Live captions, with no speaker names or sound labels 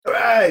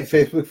right,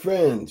 Facebook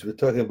friends, we're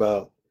talking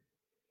about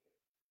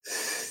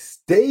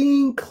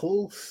staying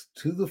close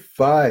to the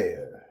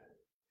fire.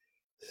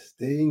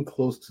 Staying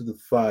close to the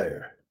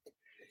fire.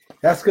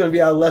 That's going to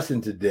be our lesson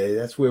today.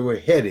 That's where we're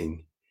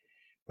heading.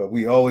 But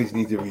we always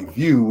need to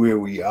review where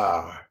we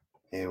are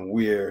and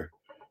where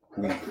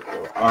we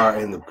are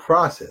in the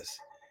process.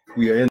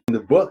 We are in the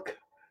book,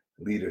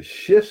 Leader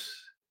Shifts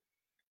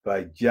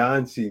by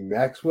John C.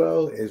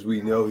 Maxwell. As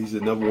we know, he's the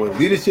 #1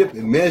 leadership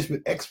and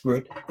management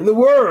expert in the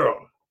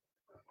world.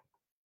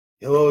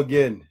 Hello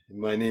again.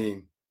 My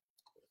name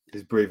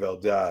is Brave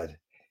Eldad.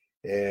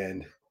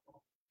 And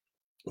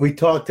we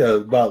talked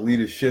about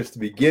leadership. The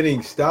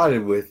beginning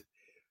started with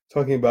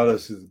talking about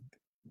us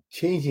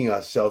changing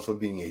ourselves from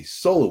being a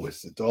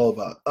soloist. It's all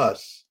about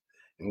us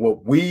and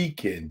what we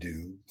can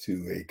do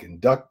to a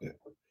conductor,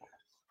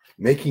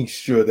 making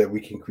sure that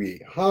we can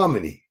create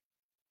harmony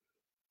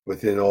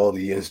within all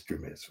the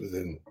instruments,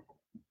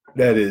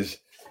 that is,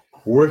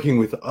 working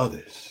with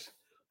others.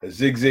 As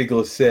Zig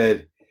Ziglar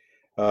said,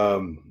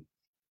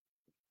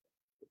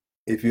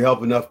 if you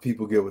help enough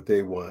people get what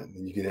they want,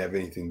 then you can have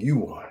anything you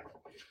want.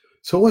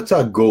 So what's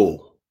our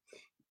goal?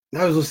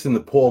 I was listening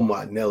to Paul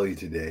Martinelli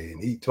today,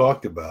 and he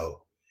talked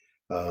about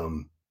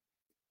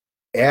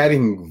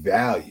adding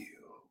value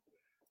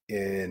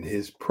and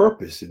his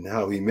purpose and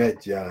how he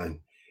met John.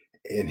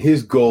 And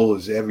his goal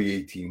is every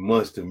 18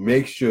 months to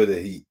make sure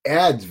that he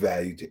adds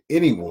value to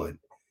anyone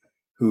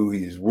who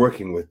he is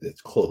working with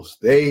that's close.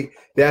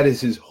 That is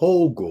his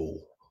whole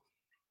goal.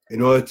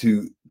 In order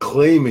to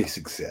claim a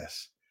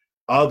success,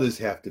 others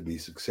have to be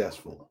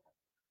successful.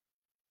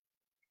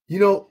 You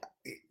know,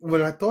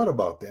 when I thought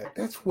about that,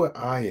 that's what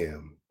I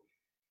am.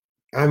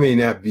 I may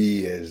not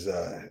be as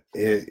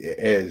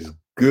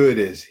good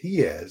as he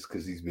has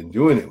because he's been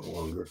doing it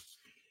longer,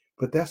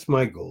 but that's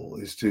my goal,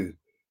 is to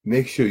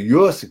make sure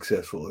you're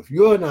successful. If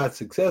you're not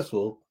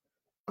successful,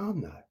 I'm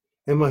not.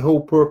 And my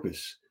whole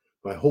purpose,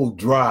 my whole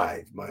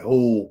drive, my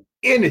whole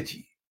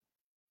energy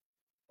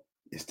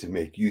is to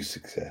make you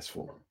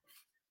successful.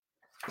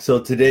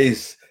 So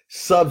today's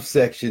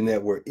subsection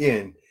that we're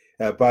in,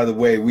 by the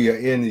way, we are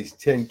in these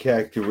 10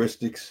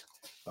 characteristics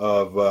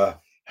of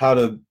how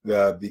to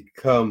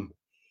become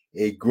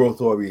a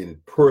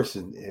growth-oriented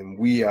person, and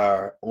we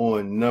are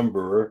on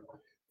number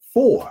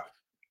 4.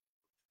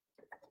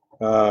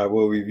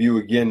 We'll review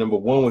again. Number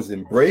 1 was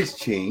embrace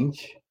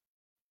change.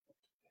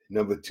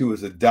 Number 2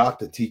 is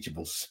adopt a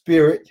teachable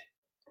spirit.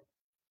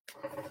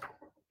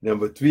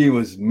 Number 3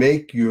 was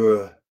make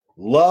your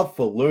love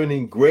for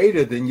learning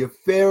greater than your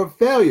fear of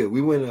failure.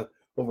 We went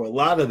over a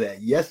lot of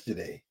that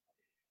yesterday.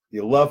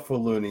 Your love for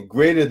learning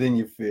greater than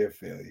your fear of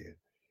failure.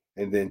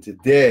 And then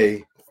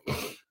today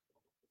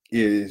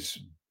is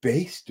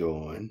based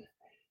on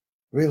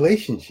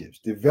relationships.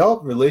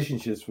 Develop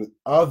relationships with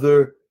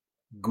other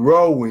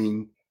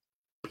growing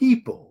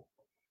people.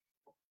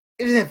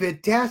 Isn't that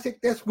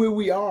fantastic? That's where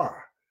we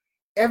are.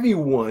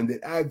 Everyone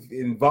that I've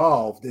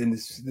involved in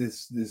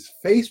this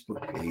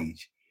Facebook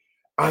page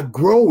are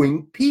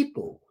growing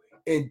people.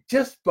 And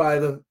just by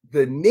the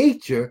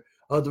nature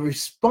of the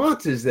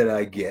responses that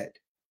I get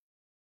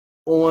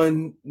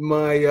on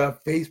my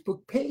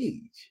Facebook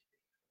page.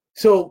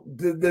 So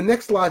the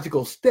next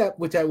logical step,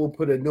 which I will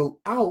put a note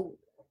out,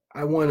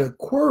 I want to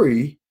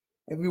query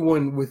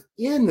everyone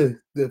within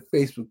the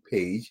Facebook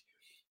page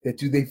that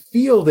do they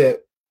feel that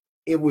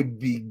it would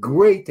be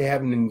great to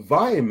have an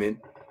environment,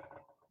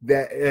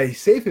 that a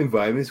safe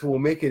environment, so we'll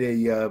make it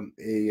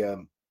a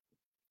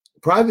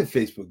private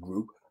Facebook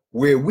group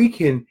where we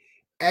can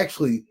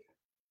actually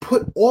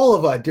put all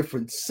of our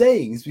different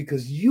sayings,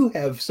 because you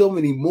have so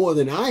many more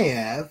than I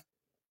have,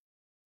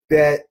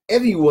 that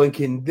everyone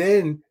can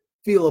then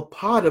feel a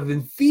part of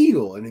and feed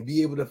on and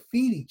be able to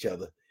feed each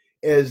other.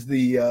 As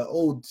the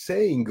old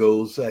saying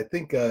goes, I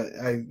think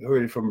I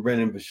heard it from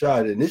Brendan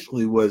Bashad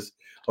initially, was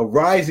a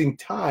rising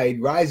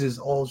tide rises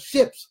all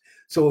ships.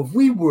 So if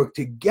we work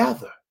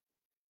together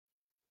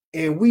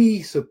and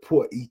we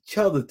support each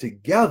other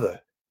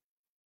together,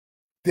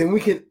 then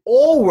we can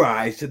all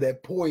rise to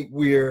that point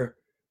where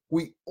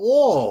we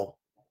all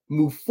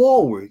move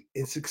forward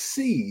and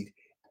succeed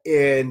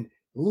and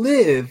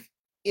live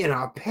in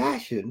our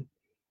passion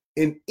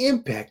and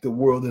impact the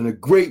world in a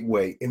great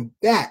way. And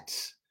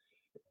that's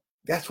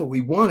what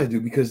we want to do,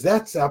 because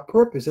that's our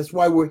purpose. That's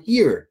why we're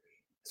here.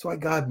 That's why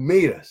God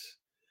made us.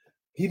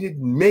 He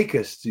didn't make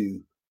us to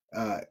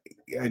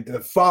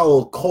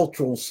follow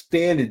cultural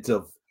standards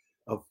of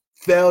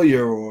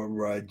failure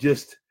or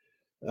just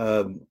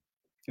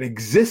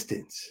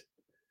existence.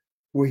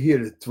 We're here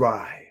to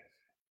thrive.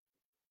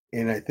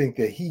 And I think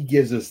that he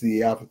gives us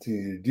the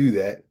opportunity to do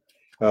that.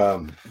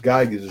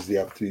 God gives us the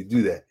opportunity to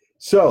do that.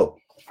 So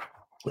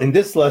in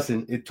this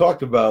lesson, it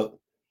talked about,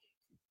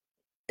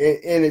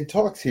 and it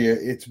talks here,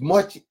 it's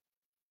much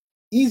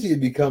easier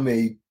to become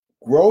a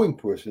growing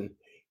person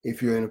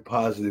if you're in a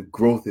positive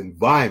growth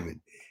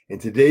environment. And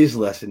today's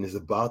lesson is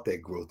about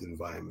that growth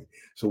environment.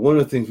 So one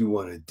of the things we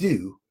want to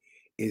do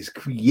is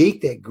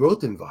create that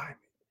growth environment.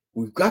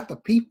 We've got the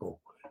people.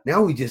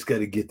 Now we just got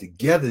to get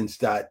together and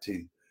start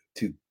to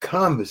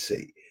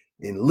conversate.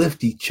 and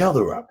lift each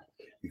other up,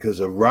 because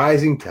a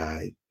rising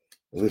tide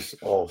lifts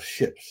all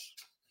ships.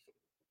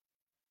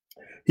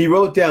 He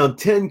wrote down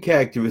 10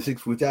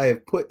 characteristics, which I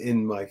have put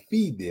in my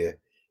feed there,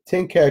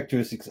 10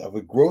 characteristics of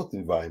a growth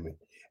environment.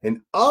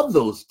 And of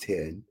those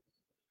 10,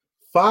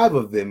 5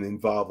 of them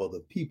involve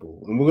other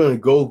people. And we're going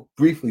to go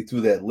briefly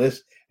through that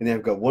list. And then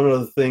I've got one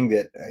other thing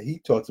that he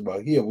talks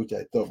about here, which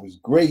I thought was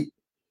great,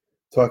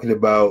 talking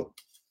about,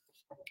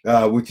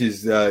 which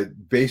is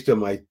based on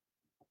my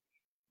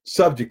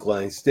subject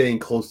line, staying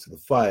close to the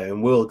fire.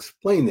 And we'll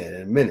explain that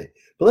in a minute.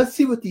 But let's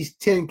see what these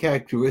 10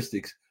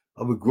 characteristics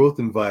of a growth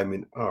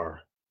environment are.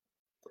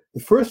 The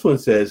first one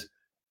says,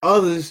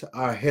 others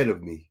are ahead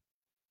of me.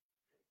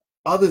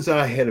 Others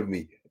are ahead of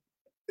me.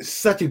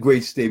 Such a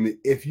great statement.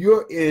 If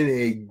you're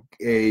in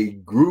a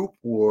group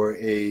or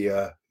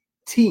a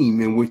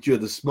team in which you're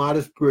the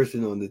smartest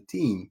person on the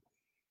team,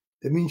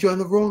 that means you're on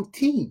the wrong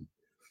team.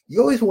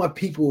 You always want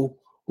people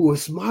who are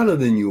smarter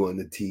than you on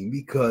the team,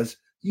 because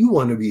you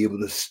want to be able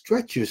to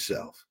stretch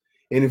yourself.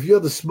 And if you're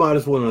the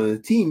smartest one on the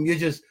team, you're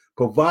just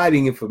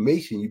providing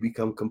information. You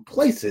become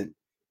complacent,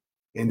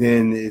 and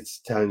then it's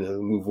time to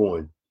move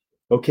on.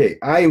 Okay,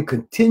 I am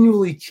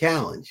continually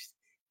challenged.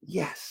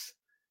 Yes,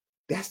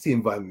 that's the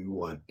environment we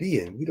want to be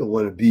in. We don't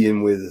want to be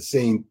in where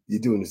you're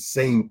doing the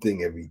same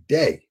thing every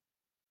day.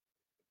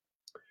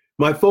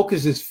 My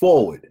focus is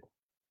forward.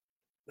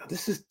 Now,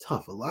 this is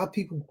tough. A lot of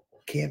people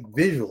can't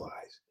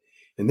visualize,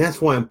 and that's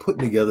why I'm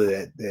putting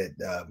together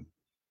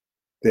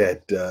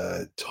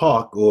that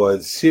talk or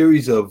a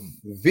series of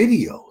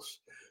videos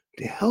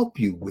to help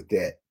you with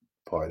that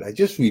part. I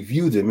just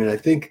reviewed them, and I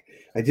think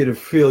I did a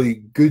fairly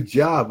good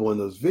job on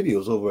those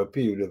videos over a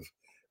period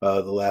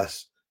of the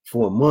last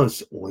 4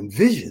 months on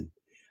vision.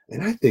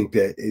 And I think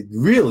that it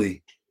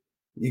really,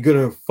 you're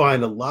going to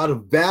find a lot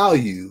of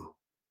value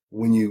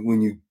when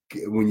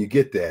you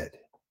get that.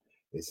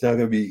 It's not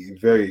going to be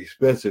very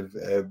expensive,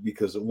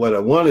 because what I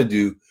want to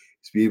do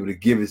is be able to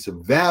give it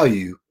some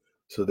value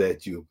so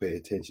that you'll pay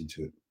attention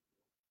to it.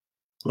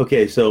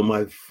 Okay, so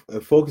my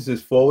focus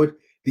is forward.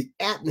 The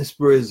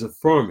atmosphere is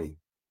affirming,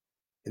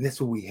 and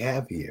that's what we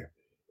have here.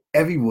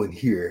 Everyone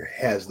here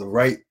has the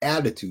right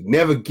attitude.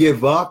 Never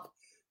give up,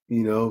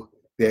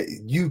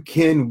 that you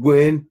can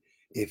win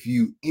if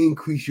you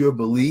increase your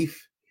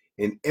belief,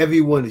 and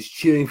everyone is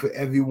cheering for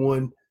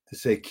everyone to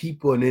say,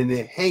 keep on in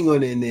there, hang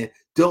on in there,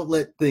 don't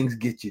let things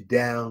get you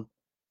down.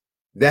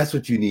 That's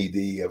what you need,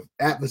 the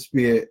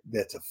atmosphere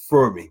that's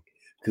affirming.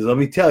 Because let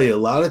me tell you, a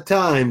lot of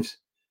times,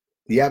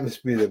 the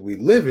atmosphere that we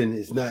live in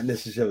is not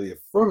necessarily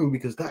affirming,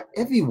 because not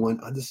everyone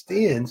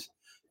understands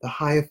the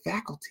higher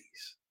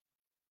faculties.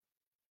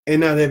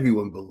 And not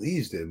everyone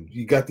believes them.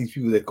 You got these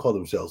people that call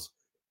themselves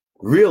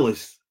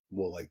realists,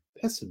 more like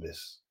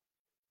pessimists,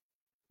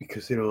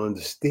 because they don't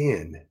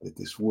understand that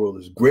this world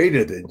is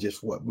greater than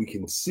just what we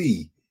can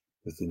see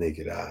with the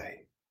naked eye.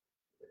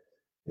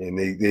 And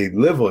they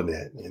live on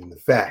that and the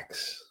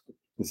facts.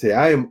 And say,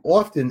 I am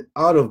often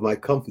out of my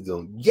comfort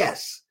zone.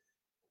 Yes,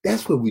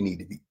 that's where we need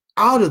to be,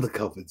 out of the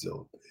comfort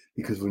zone.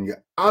 Because when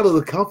you're out of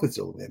the comfort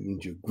zone, that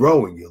means you're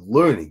growing, you're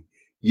learning.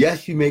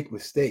 Yes, you make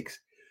mistakes.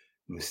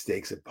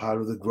 Mistakes are part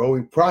of the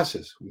growing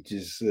process, which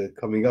is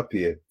coming up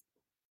here.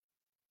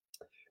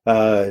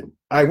 I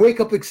wake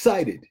up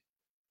excited.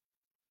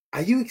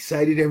 Are you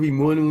excited every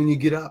morning when you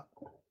get up?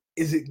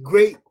 Is it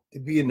great to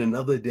be in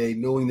another day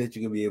knowing that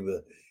you're going to be able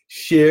to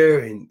share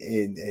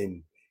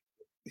and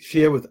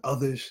share with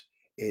others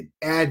and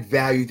add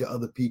value to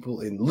other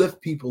people and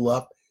lift people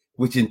up,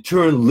 which in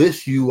turn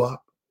lifts you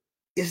up?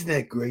 Isn't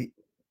that great?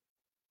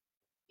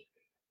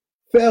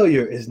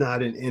 Failure is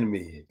not an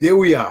enemy. There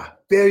we are.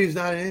 Failure is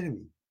not an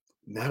enemy.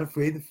 Not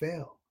afraid to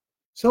fail.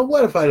 So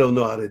what if I don't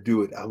know how to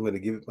do it? I'm going to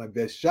give it my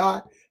best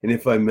shot. And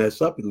if I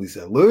mess up, at least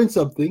I learned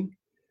something.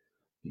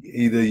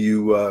 Either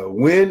you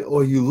win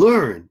or you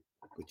learn,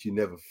 but you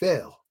never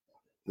fail.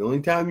 The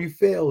only time you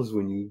fail is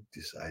when you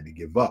decide to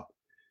give up.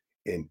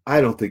 And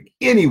I don't think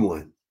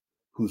anyone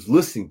who's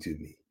listening to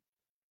me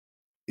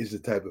is the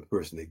type of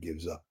person that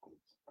gives up.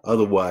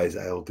 Otherwise,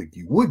 I don't think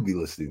you would be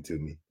listening to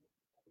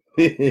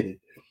me.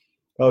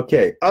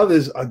 Okay,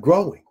 others are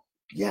growing.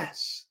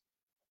 Yes,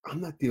 I'm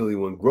not the only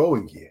one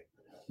growing here.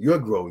 You're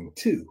growing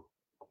too.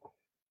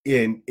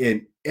 And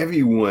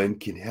everyone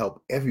can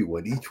help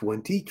everyone, each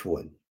one teach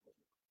one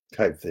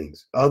type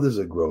things. Others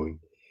are growing.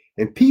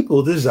 And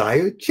people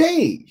desire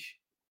change.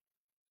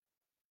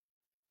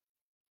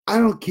 I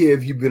don't care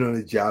if you've been on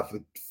a job for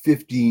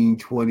 15,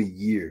 20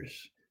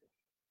 years.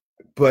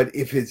 But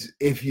if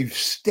you've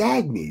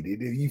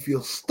stagnated, if you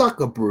feel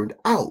stuck or burned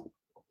out,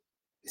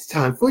 it's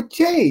time for a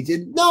change.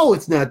 And no,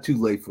 it's not too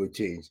late for a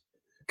change.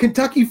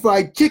 Kentucky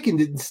Fried Chicken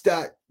didn't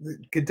start. The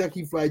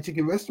Kentucky Fried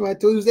Chicken restaurant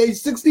until he was age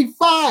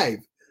 65.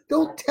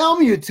 Don't tell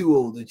me you're too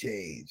old to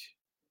change.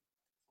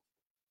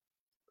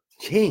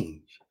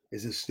 Change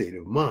is a state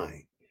of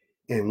mind.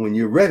 And when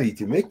you're ready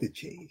to make the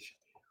change,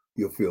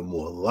 you'll feel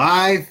more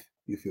alive,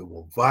 you'll feel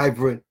more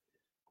vibrant,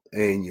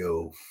 and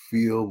you'll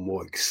feel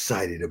more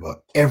excited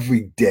about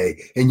every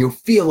day. And you'll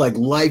feel like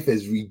life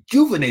has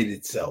rejuvenated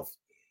itself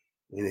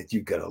and that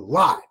you've got a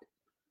lot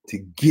to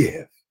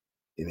give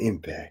and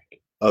impact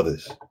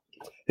others.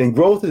 And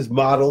growth is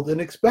modeled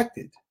and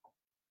expected.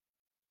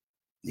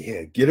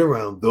 Yeah, get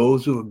around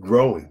those who are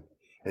growing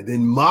and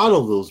then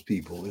model those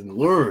people and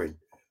learn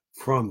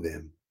from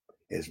them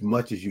as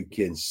much as you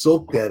can.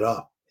 Soak that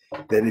up,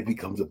 that it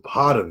becomes a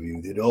part of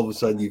you, that all of a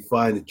sudden you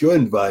find that your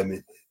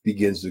environment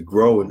begins to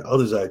grow and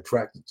others are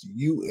attracted to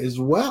you as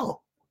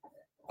well.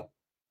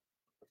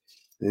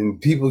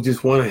 And people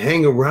just want to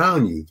hang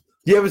around you.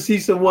 You ever see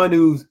someone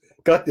who's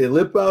got their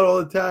lip out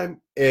all the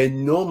time?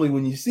 And normally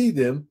when you see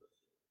them,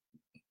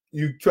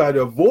 you try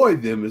to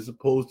avoid them as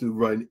opposed to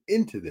run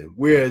into them.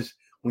 Whereas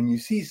when you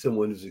see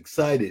someone who's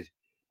excited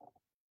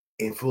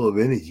and full of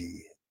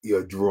energy,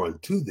 you're drawn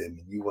to them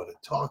and you want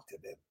to talk to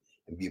them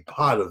and be a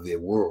part of their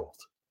world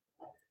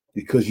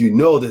because you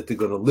know that they're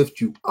going to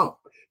lift you up,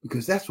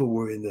 because that's what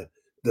we're in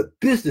the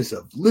business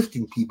of,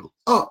 lifting people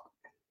up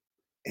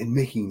and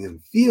making them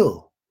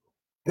feel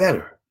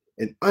better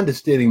and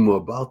understanding more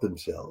about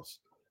themselves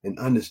and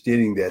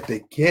understanding that they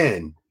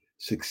can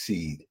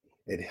succeed,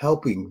 and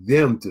helping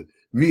them, to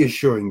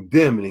reassuring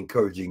them and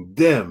encouraging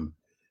them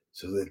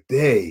so that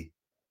they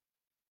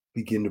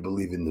begin to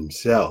believe in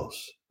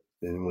themselves.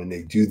 And when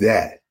they do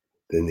that,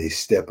 then they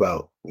step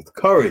out with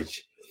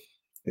courage.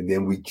 And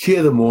then we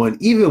cheer them on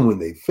even when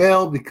they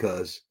fail,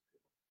 because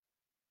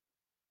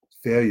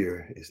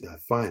failure is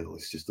not final.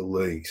 It's just a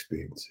learning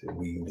experience. And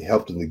we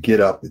help them to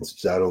get up and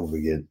start over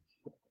again.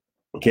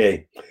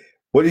 Okay.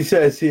 What he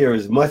says here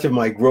is, much of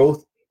my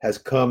growth has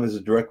come as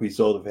a direct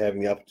result of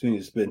having the opportunity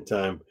to spend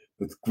time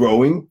with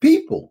growing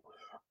people.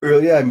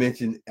 Earlier, I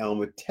mentioned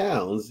Elmer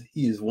Towns.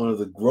 He is one of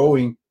the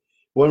growing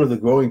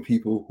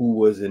people who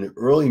was an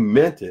early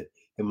mentor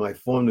in my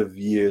formative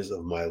years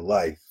of my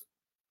life.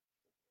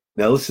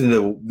 Now, listen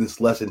to this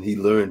lesson he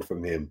learned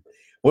from him.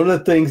 One of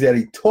the things that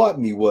he taught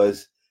me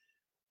was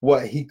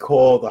what he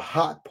called the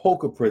hot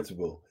poker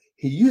principle.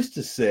 He used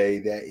to say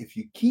that if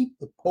you keep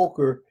the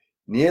poker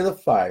near the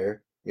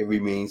fire, it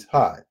remains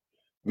hot.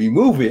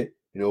 Remove it,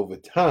 and over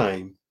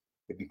time,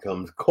 it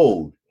becomes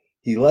cold.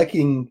 He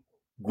likened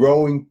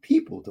growing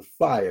people to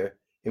fire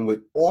and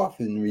would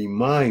often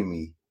remind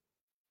me,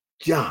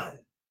 John,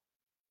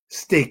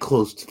 stay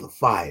close to the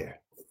fire.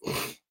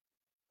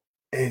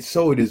 And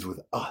so it is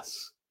with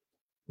us.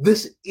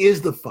 This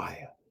is the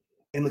fire.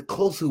 And the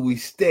closer we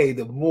stay,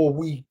 the more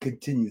we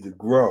continue to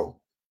grow.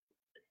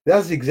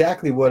 That's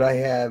exactly what I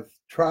have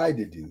tried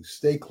to do,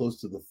 stay close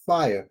to the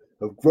fire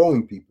of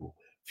growing people.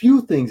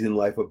 Few things in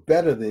life are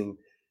better than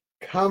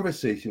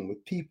conversation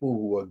with people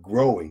who are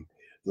growing.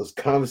 Those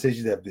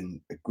conversations have been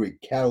a great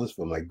catalyst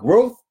for my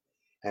growth.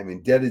 I'm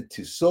indebted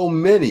to so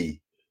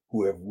many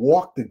who have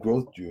walked the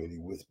growth journey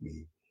with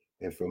me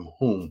and from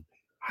whom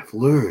I've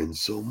learned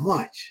so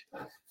much.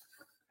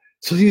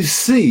 So you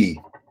see,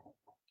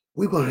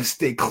 we want to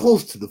stay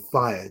close to the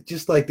fire,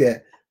 just like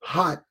that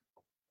hot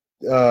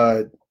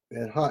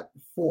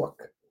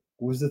fork.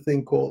 What was the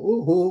thing called?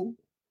 Ooh.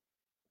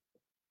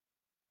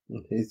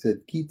 He said,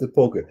 keep the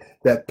poker.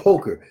 That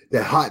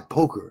hot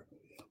poker.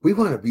 We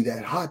want to be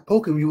that hot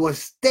poker. We want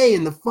to stay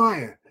in the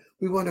fire.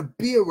 We want to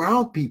be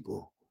around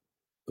people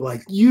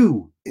like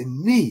you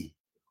and me.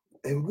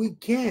 And we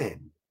can.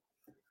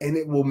 And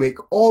it will make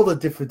all the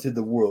difference in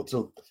the world.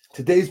 So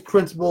today's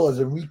principle, as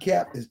a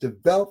recap, is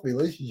develop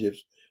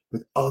relationships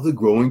with other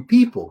growing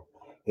people.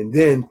 And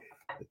then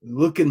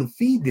look in the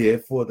feed there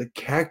for the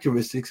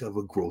characteristics of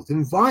a growth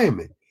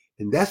environment.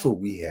 And that's what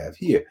we have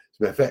here. As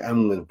a matter of fact,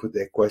 I'm going to put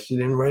that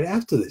question in right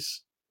after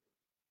this.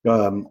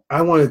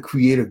 I want to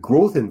create a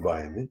growth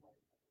environment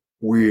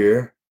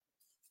where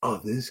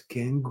others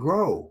can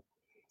grow.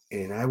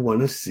 And I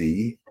want to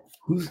see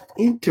who's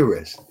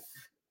interested.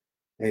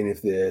 And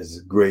if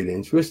there's great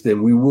interest,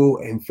 then we will,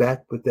 in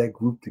fact, put that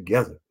group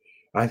together.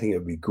 I think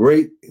it'd be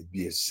great. It'd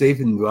be a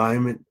safe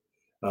environment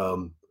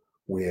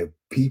where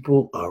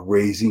people are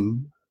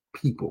raising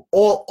people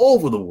all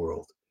over the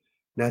world,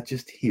 not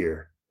just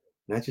here,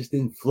 not just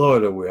in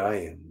Florida where I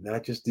am,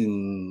 not just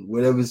in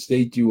whatever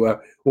state you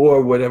are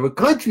or whatever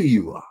country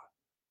you are.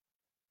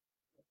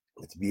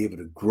 But to be able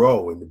to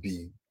grow and to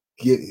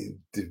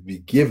be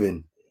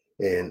given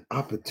an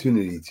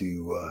opportunity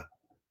to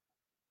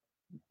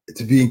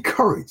be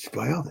encouraged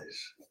by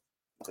others.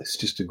 It's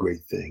just a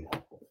great thing.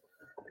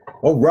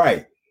 All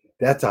right.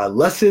 That's our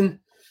lesson.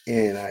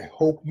 And I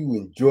hope you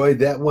enjoyed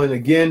that one.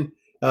 Again,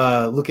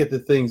 look at the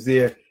things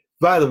there.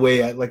 By the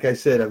way, like I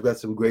said, I've got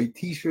some great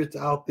t-shirts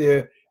out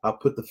there. I'll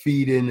put the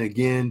feed in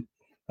again.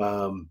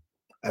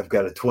 I've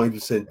got a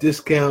 20%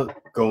 discount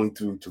going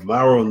through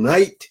tomorrow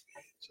night.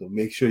 So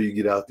make sure you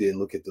get out there and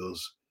look at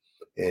those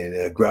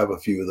and grab a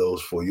few of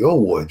those for your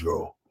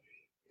wardrobe,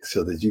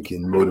 so that you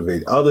can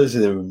motivate others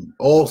and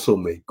also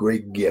make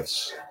great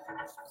gifts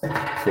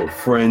for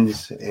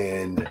friends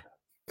and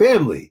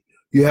family.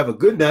 You have a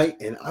good night,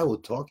 and I will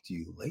talk to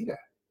you later.